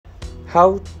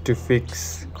How to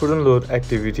fix couldn't load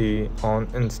activity on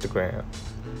Instagram.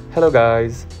 Hello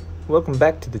guys, welcome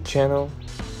back to the channel.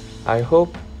 I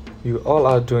hope you all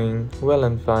are doing well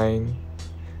and fine.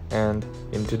 And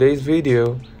in today's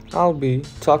video, I'll be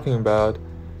talking about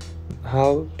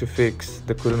how to fix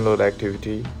the couldn't load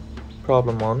activity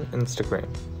problem on Instagram.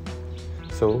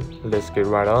 So let's get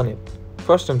right on it.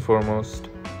 First and foremost,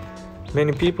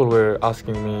 many people were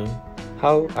asking me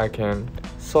how I can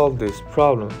solve this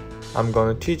problem. I'm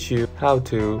gonna teach you how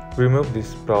to remove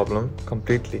this problem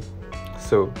completely.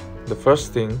 So the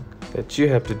first thing that you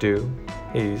have to do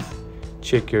is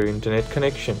check your internet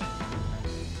connection.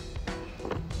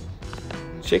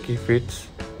 Check if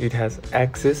it has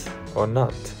access or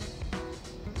not.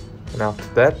 And after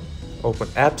that, open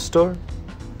App Store.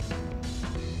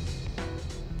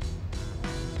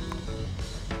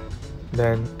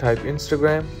 Then type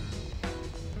Instagram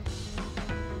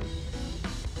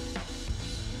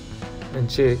and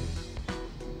check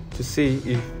to see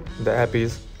if the app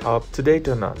is up to date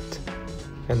or not.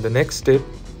 And the next step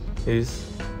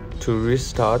is to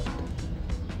restart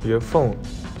your phone.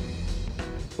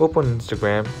 Open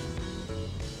Instagram,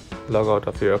 log out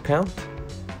of your account,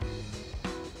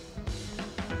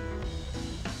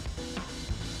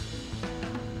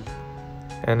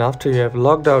 and after you have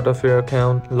logged out of your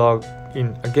account, log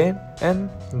in again and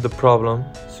the problem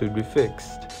should be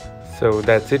fixed. So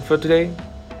that's it for today.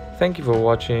 Thank you for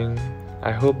watching.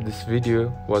 I hope this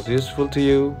video was useful to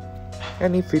you,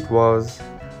 and if it was,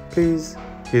 please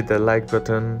hit the like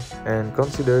button and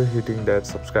consider hitting that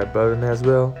subscribe button as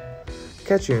well.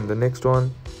 Catch you in the next one.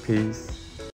 Peace.